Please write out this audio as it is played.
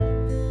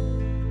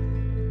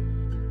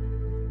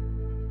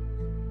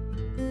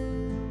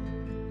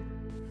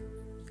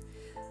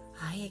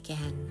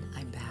again,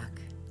 I'm back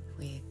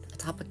with a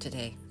topic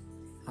today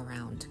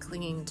around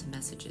clinging to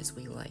messages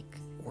we like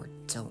or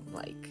don't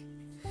like.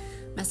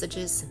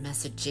 Messages,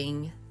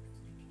 messaging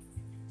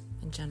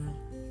in general.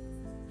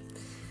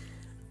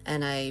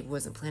 And I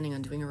wasn't planning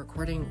on doing a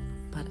recording,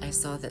 but I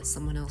saw that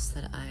someone else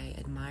that I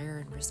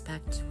admire and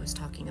respect was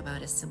talking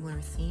about a similar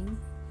theme.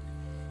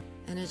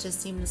 And it just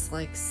seems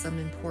like some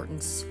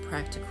important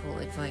practical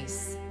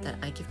advice that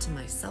I give to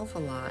myself a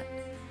lot.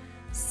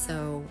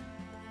 So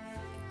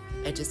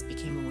I just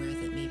became aware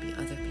that maybe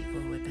other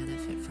people would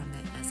benefit from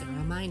it as a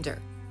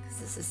reminder, because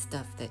this is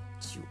stuff that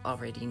you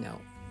already know.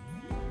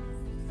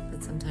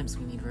 But sometimes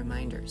we need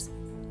reminders.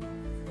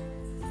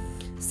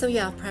 So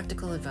yeah,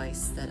 practical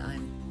advice that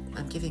I'm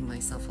giving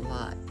myself a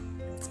lot.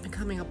 It's been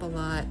coming up a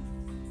lot.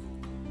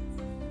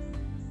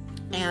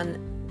 And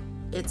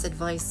it's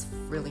advice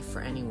really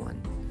for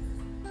anyone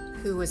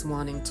who is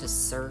wanting to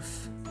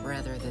surf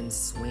rather than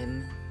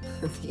swim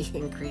the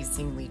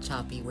increasingly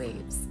choppy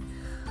waves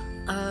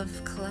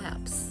of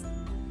collapse,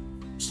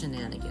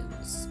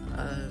 shenanigans,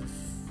 of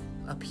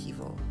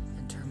upheaval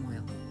and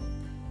turmoil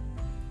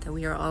that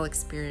we are all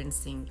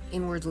experiencing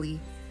inwardly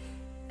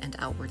and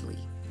outwardly.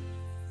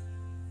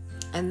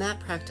 And that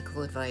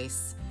practical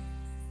advice,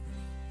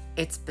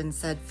 it's been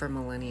said for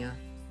millennia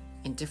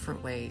in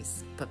different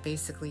ways, but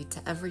basically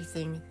to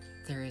everything,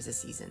 there is a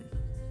season.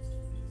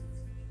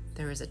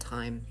 There is a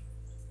time.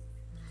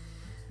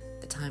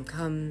 The time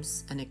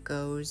comes and it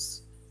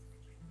goes.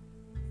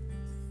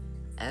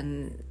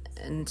 And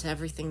to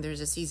everything, there's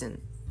a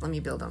season. Let me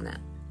build on that.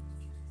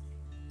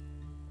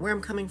 Where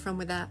I'm coming from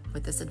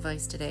with this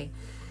advice today,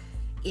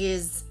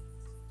 is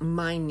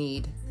my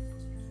need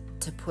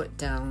to put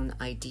down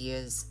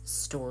ideas,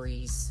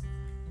 stories,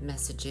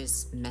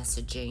 messages,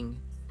 messaging,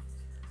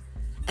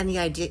 and the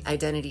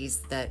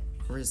identities that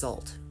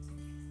result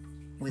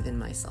within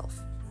myself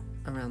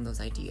around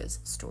those ideas,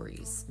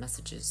 stories,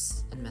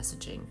 messages, and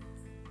messaging.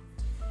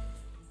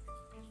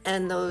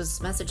 And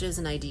those messages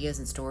and ideas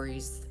and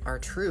stories are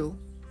true.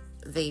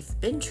 They've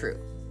been true.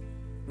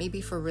 Maybe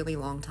for a really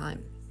long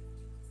time.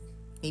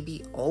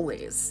 Maybe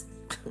always.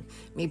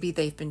 Maybe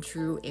they've been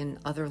true in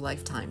other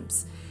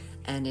lifetimes.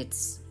 And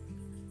it's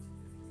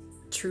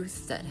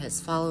truth that has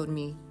followed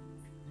me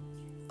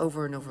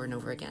over and over and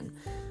over again.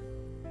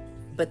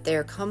 But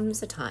there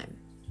comes a time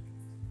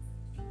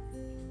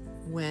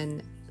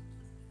when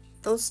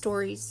those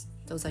stories,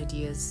 those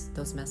ideas,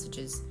 those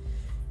messages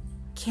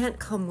can't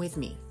come with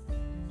me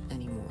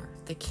anymore.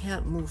 They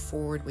can't move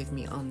forward with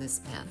me on this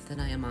path that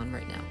I am on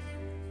right now,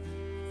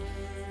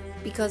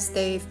 because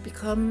they've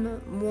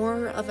become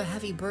more of a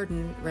heavy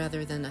burden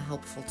rather than a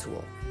helpful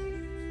tool.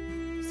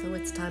 So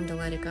it's time to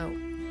let it go.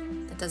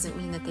 That doesn't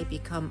mean that they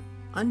become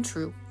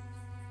untrue.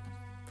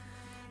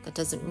 That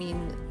doesn't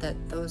mean that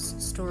those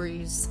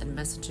stories and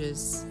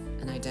messages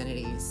and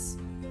identities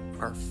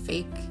are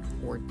fake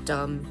or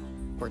dumb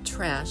or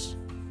trash.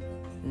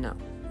 No.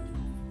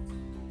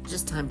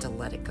 Just time to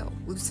let it go.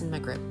 Loosen my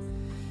grip,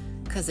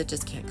 because it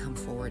just can't come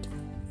forward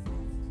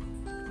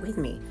with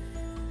me.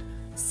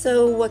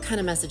 So what kind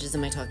of messages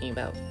am I talking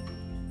about?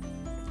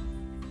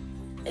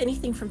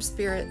 Anything from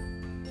spirit,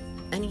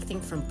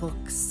 anything from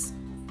books,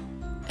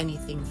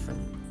 anything from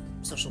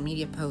social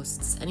media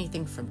posts,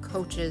 anything from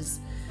coaches,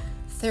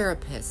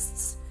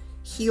 therapists,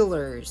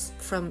 healers,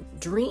 from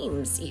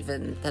dreams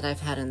even that I've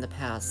had in the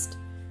past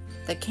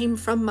that came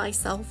from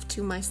myself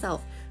to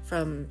myself,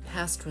 from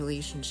past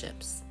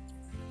relationships.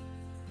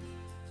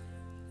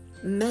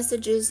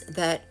 Messages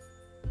that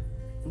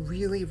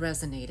really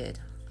resonated,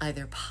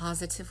 either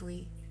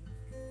positively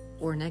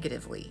or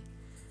negatively.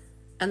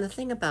 And the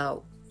thing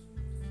about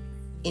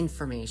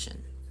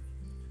information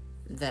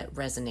that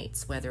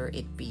resonates, whether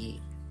it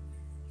be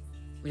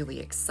really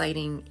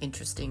exciting,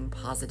 interesting,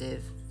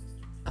 positive,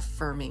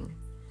 affirming,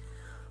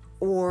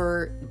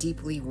 or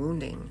deeply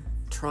wounding,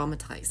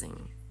 traumatizing,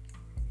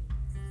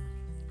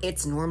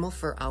 it's normal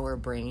for our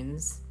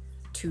brains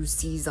to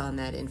seize on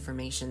that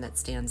information that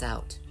stands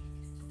out.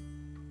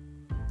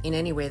 In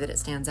any way that it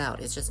stands out.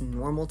 It's just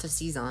normal to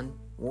seize on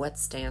what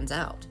stands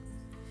out.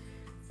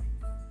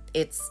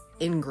 It's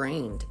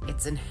ingrained,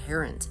 it's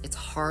inherent, it's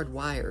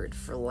hardwired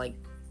for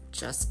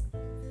just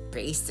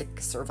basic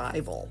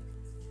survival.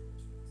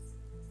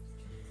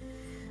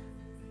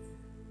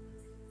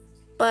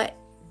 But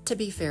to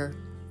be fair,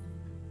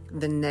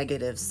 the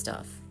negative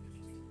stuff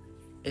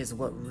is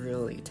what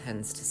really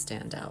tends to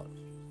stand out.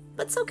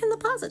 But so can the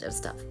positive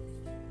stuff.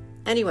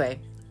 Anyway,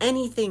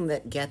 anything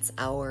that gets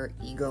our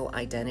ego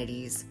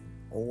identities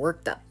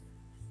worked up.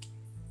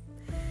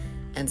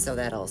 And so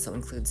that also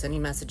includes any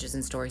messages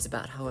and stories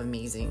about how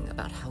amazing,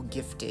 about how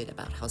gifted,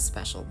 about how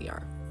special we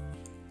are.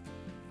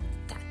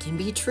 That can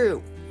be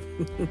true.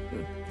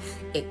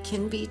 It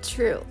can be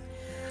true.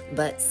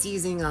 But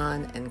seizing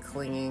on and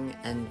clinging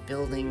and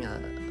building a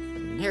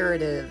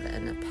narrative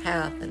and a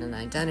path and an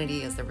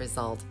identity as a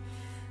result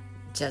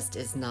just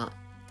is not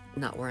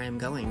where I'm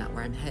going, not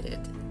where I'm headed.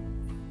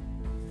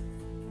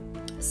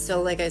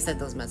 So like I said,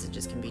 those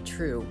messages can be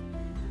true,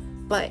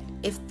 But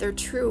if they're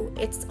true,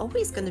 it's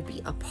always going to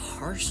be a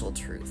partial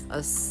truth,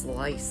 a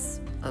slice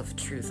of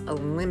truth, a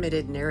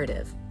limited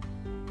narrative.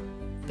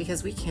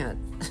 Because we can't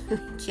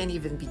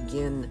even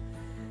begin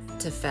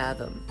to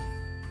fathom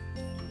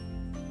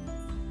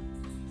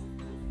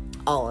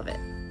all of it.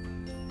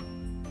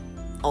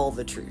 All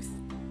the truth.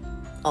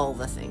 All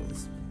the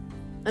things.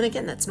 And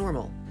again, that's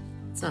normal.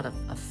 It's not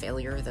a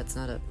failure. That's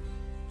not a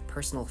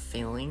personal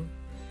failing.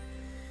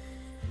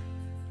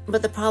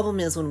 But the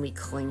problem is when we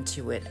cling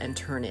to it and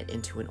turn it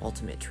into an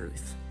ultimate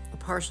truth. A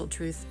partial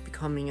truth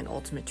becoming an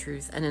ultimate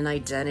truth, and an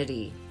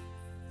identity.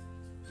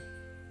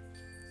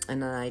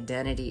 And an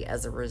identity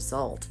as a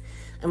result.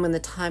 And when the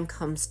time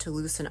comes to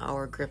loosen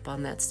our grip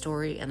on that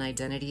story and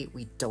identity,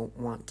 we don't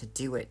want to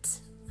do it.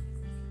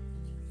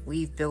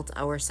 We've built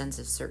our sense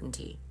of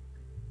certainty,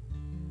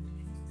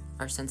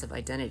 our sense of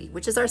identity,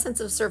 which is our sense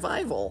of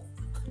survival,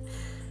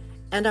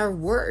 and our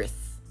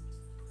worth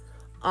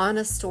on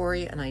a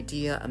story, an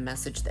idea, a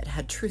message that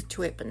had truth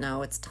to it, but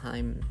now it's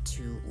time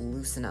to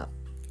loosen up.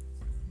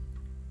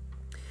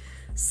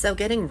 So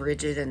getting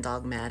rigid and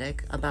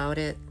dogmatic about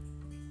it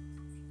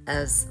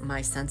as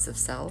my sense of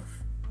self,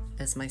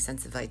 as my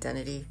sense of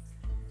identity,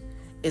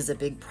 is a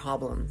big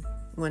problem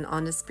when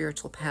on a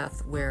spiritual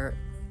path where,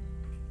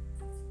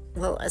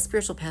 well, a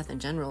spiritual path in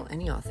general,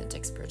 any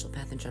authentic spiritual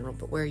path in general,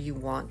 but where you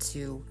want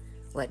to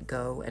let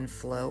go and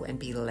flow and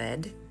be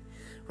led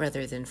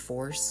rather than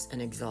force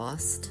and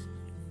exhaust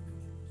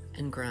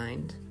and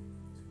grind.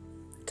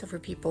 So for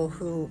people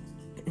who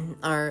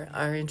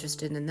are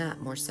interested in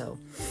that more so.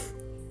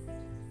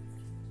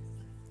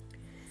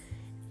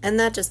 And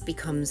that just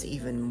becomes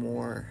even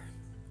more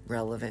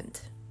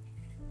relevant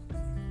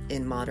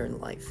in modern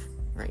life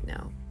right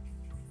now.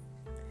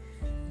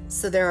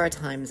 So there are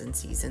times and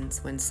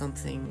seasons when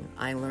something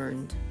I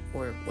learned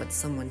or what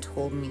someone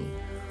told me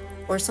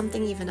or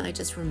something even I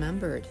just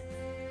remembered.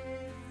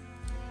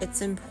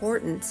 It's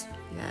important,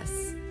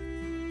 yes,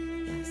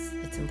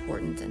 it's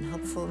important and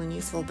helpful and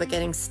useful, but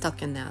getting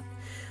stuck in that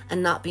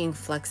and not being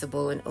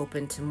flexible and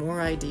open to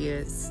more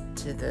ideas,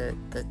 to the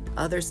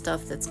other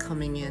stuff that's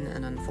coming in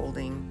and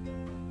unfolding.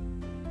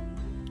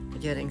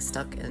 Getting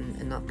stuck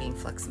and not being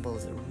flexible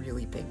is a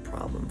really big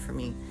problem for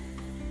me.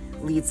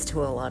 Leads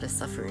to a lot of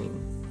suffering.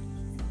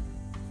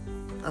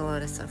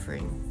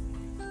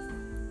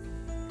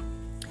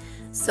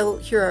 So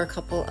here are a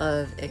couple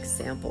of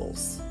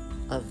examples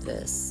of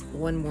this.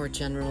 One more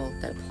general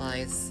that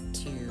applies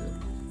to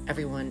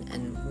everyone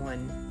and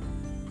one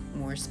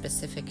more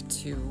specific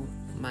to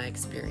my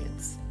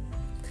experience.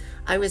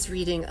 I was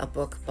reading a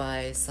book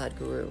by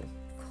Sadhguru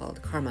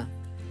called Karma,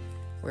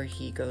 where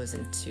he goes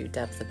into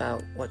depth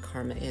about what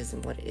karma is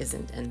and what it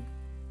isn't, and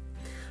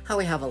how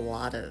we have a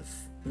lot of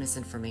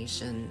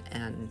misinformation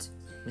and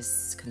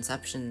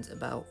misconceptions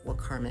about what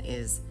karma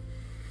is.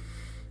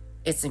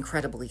 It's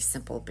incredibly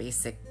simple,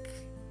 basic.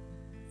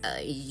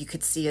 You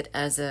could see it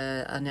as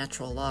a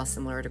natural law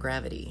similar to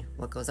gravity.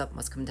 What goes up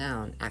must come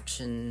down.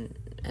 Action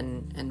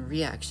and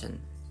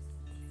reaction.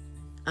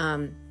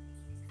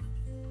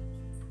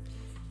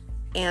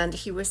 And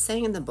he was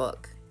saying in the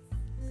book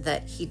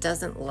that he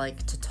doesn't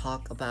like to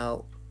talk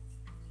about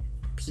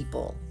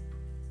people,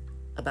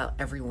 about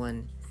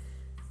everyone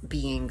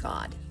being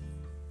God,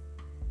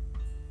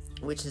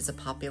 which is a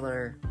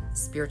popular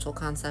spiritual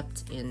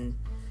concept in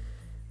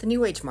the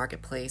New Age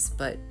marketplace,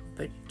 but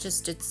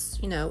just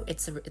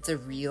it's a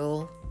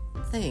real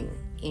thing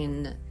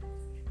in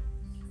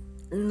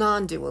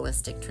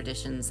non-dualistic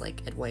traditions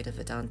like Advaita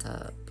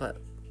Vedanta,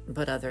 but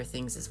other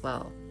things as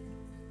well.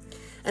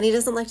 And he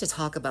doesn't like to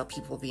talk about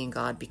people being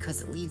God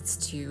because it leads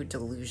to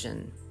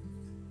delusion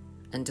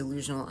and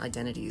delusional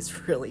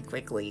identities really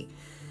quickly.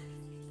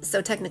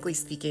 So technically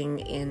speaking,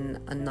 in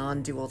a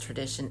non-dual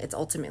tradition, it's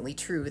ultimately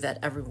true that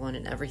everyone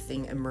and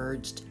everything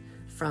emerged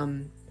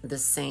from the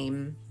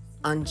same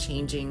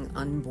unchanging,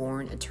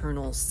 unborn,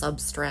 eternal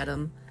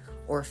substratum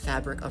or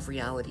fabric of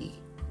reality,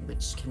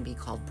 which can be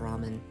called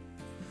Brahman,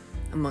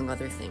 among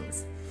other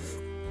things.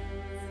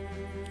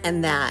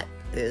 And that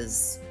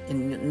is,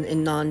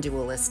 in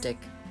non-dualistic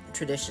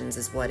traditions,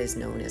 is what is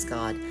known as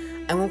God.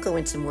 I won't go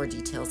into more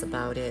details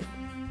about it.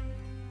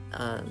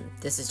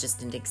 This is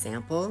just an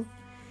example.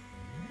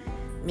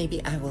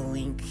 Maybe I will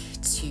link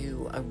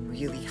to a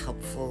really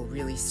helpful,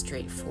 really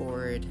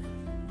straightforward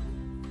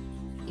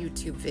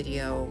YouTube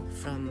video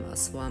from a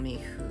Swami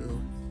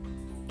who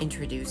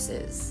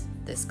introduces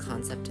this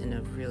concept in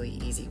a really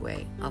easy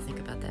way. I'll think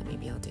about that.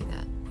 Maybe I'll do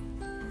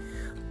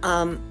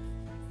that.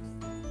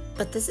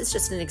 But this is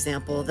just an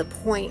example. The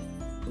point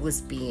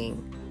was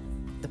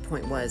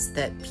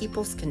that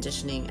people's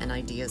conditioning and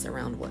ideas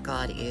around what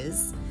God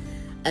is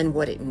and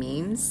what it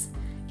means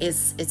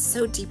it's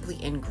so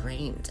deeply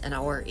ingrained, and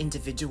our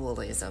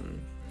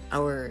individualism,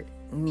 our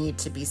need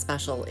to be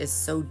special is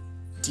so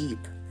deep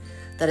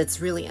that it's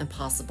really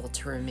impossible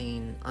to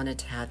remain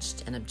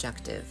unattached and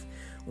objective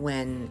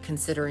when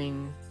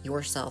considering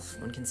yourself,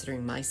 when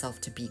considering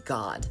myself to be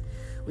God.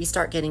 We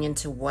start getting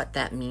into what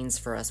that means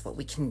for us, what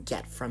we can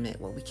get from it,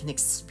 what we can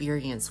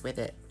experience with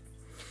it.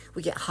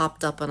 We get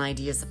hopped up on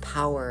ideas of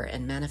power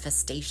and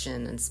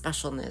manifestation and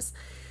specialness.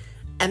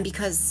 And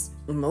because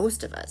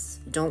most of us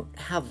don't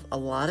have a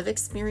lot of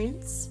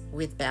experience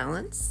with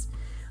balance,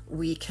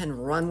 we can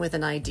run with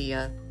an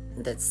idea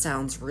that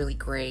sounds really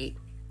great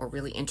or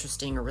really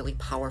interesting or really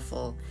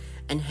powerful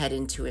and head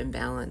into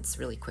imbalance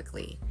really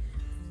quickly.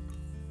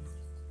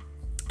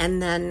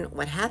 And then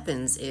what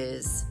happens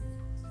is,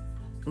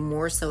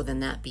 more so than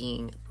that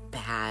being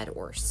bad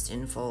or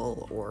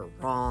sinful or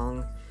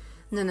wrong,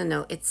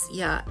 no,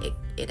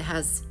 it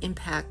has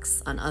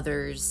impacts on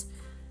others,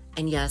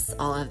 and yes,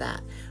 all of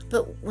that.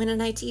 But when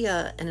an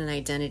idea and an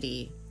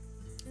identity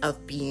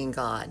of being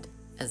God,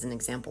 as an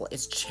example,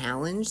 is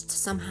challenged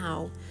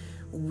somehow,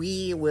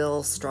 we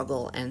will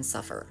struggle and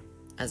suffer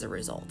as a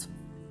result.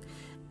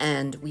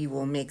 And we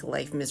will make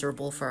life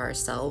miserable for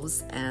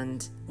ourselves,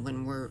 and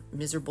when we're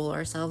miserable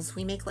ourselves,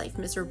 we make life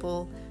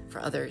miserable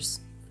for others.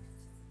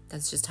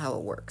 That's just how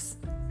it works.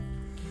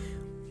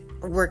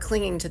 We're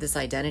clinging to this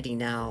identity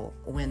now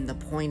when the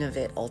point of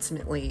it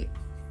ultimately,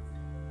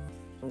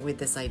 with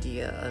this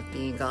idea of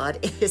being God,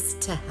 is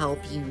to help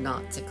you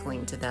not to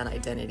cling to that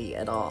identity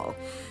at all.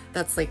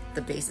 That's like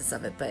the basis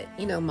of it. But,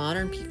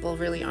 modern people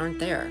really aren't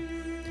there.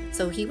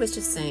 So he was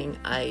just saying,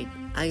 I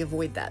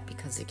avoid that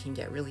because it can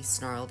get really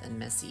snarled and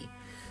messy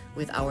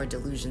with our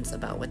delusions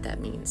about what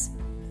that means.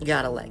 You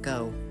gotta let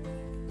go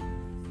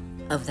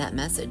of that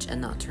message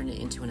and not turn it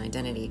into an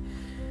identity.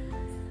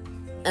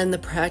 And the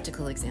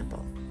practical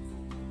example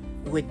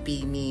would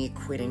be me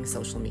quitting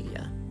social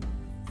media.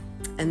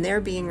 And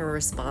there being a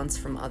response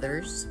from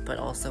others, but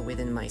also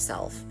within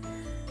myself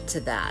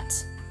to that,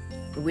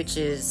 which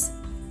is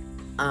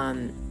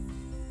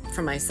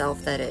for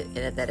myself that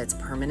it's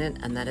permanent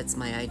and that it's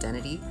my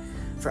identity.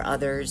 For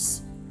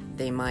others,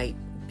 they might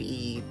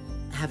be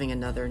having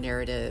another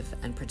narrative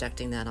and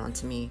projecting that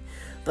onto me.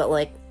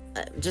 But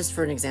just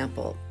for an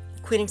example,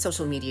 quitting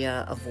social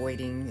media,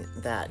 avoiding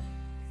that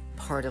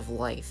part of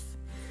life.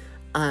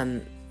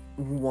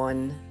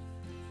 One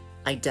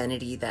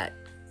identity that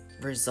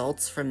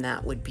results from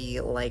that would be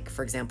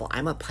for example,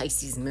 I'm a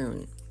Pisces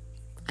moon.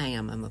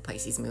 I'm a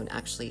Pisces moon,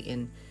 actually,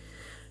 in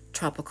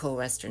tropical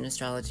Western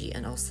astrology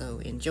and also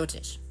in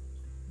Jyotish.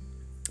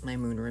 My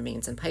moon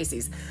remains in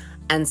Pisces.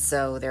 And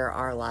so there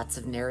are lots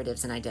of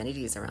narratives and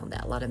identities around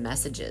that, a lot of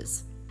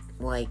messages.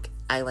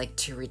 I like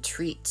to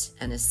retreat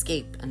and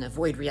escape and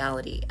avoid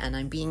reality, and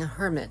I'm being a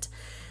hermit,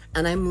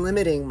 and I'm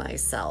limiting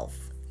myself.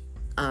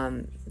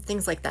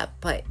 Things like that.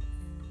 But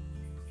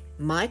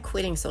my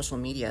quitting social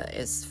media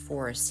is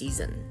for a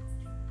season.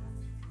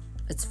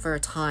 It's for a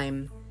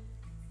time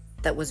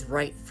that was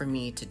right for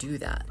me to do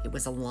that. It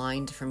was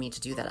aligned for me to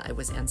do that. I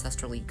was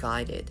ancestrally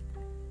guided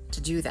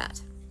to do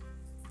that.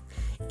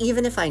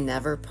 Even if I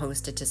never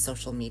posted to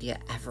social media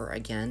ever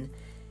again,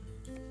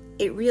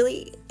 it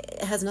really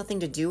has nothing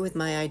to do with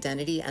my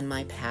identity and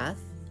my path.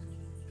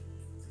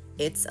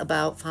 It's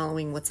about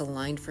following what's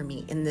aligned for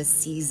me in the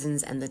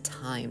seasons and the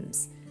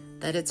times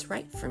that it's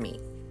right for me.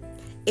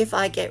 If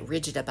I get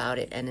rigid about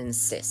it and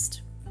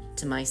insist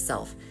to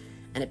myself,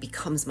 and it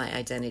becomes my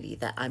identity,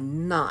 that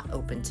I'm not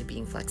open to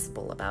being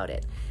flexible about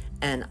it,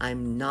 and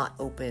I'm not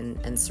open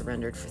and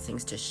surrendered for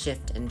things to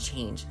shift and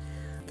change,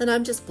 then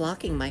I'm just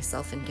blocking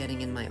myself and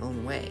getting in my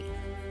own way.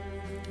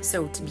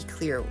 So to be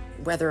clear,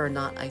 whether or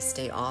not I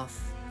stay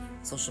off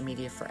social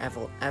media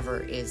forever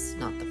is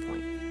not the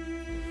point.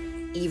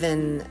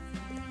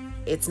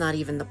 It's not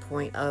even the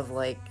point of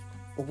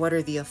what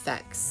are the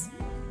effects?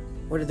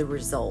 What are the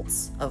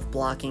results of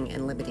blocking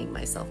and limiting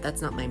myself?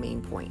 That's not my main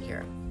point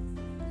here.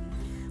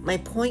 My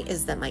point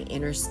is that my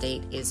inner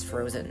state is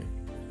frozen.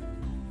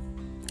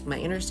 My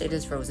inner state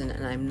is frozen,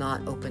 and I'm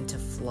not open to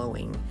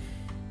flowing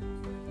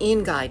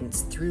in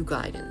guidance, through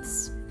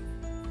guidance.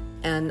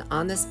 And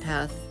on this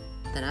path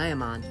that I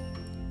am on,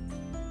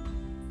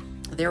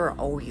 there are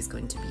always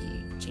going to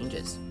be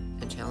changes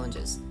and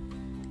challenges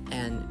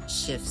and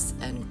shifts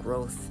and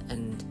growth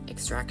and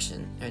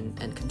extraction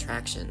and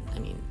contraction.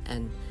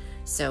 And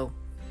so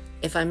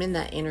if I'm in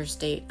that inner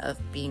state of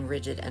being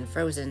rigid and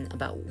frozen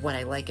about what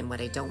I like and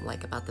what I don't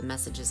like, about the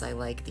messages I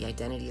like, the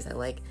identities I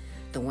like,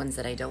 the ones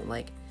that I don't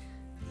like,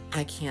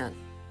 I can't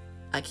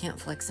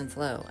flex and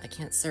flow. I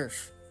can't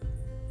surf.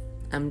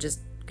 I'm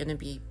just going to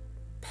be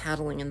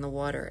paddling in the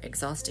water,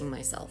 exhausting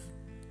myself.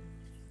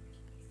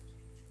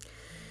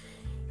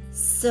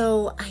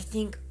 So I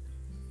think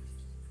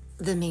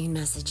the main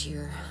message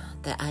here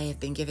that I have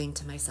been giving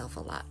to myself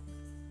a lot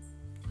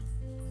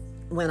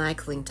when I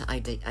cling to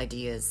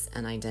ideas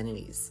and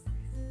identities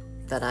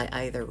that I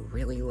either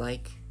really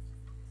like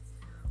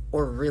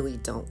or really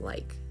don't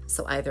like.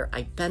 So either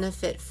I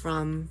benefit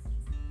from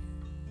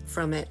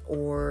it,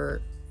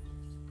 or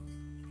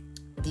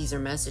these are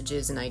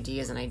messages and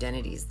ideas and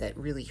identities that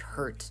really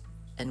hurt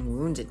and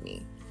wounded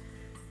me.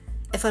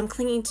 If I'm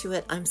clinging to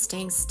it, I'm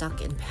staying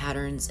stuck in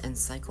patterns and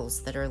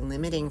cycles that are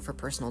limiting for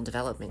personal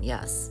development,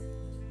 yes,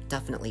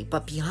 definitely.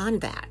 But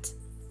beyond that,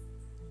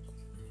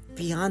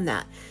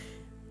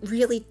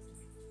 really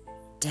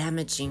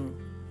damaging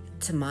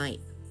to my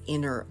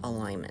inner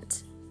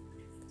alignment,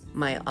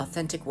 my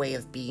authentic way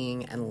of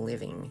being and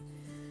living,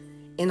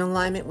 in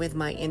alignment with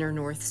my inner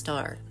North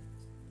Star.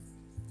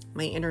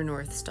 My inner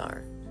North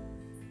Star.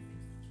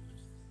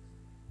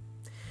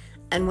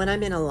 And when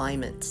I'm in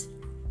alignment,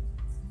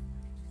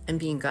 I'm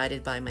being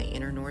guided by my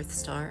inner North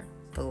Star,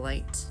 the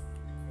light,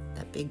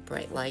 that big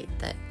bright light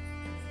that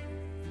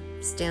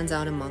stands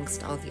out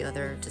amongst all the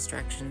other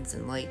distractions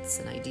and lights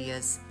and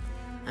ideas.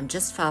 I'm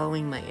just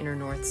following my inner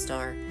North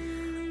Star.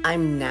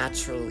 I'm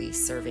naturally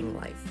serving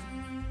life.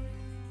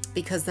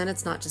 Because then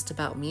it's not just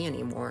about me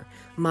anymore.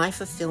 My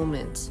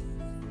fulfillment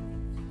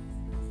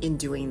in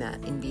doing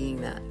that, in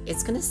being that,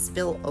 it's going to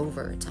spill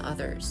over to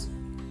others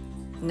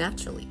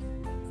naturally.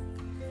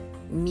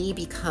 Me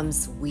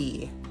becomes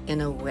we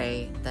in a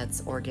way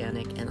that's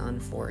organic and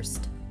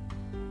unforced.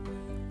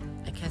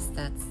 I guess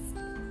that's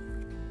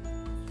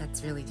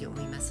really the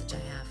only message I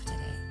have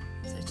today.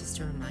 So just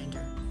a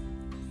reminder,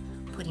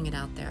 putting it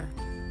out there.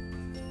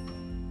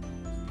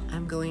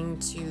 I'm going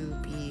to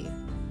be,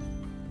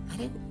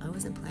 I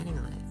wasn't planning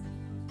on it.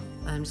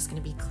 I'm just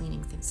going to be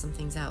cleaning some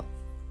things out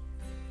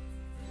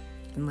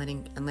and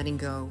letting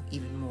go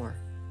even more.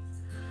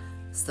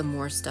 It's the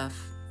more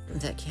stuff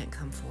that can't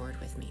come forward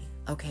with me.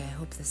 Okay, I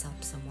hope this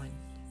helps someone.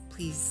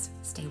 Please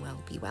stay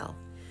well, be well.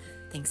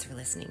 Thanks for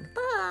listening.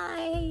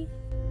 Bye.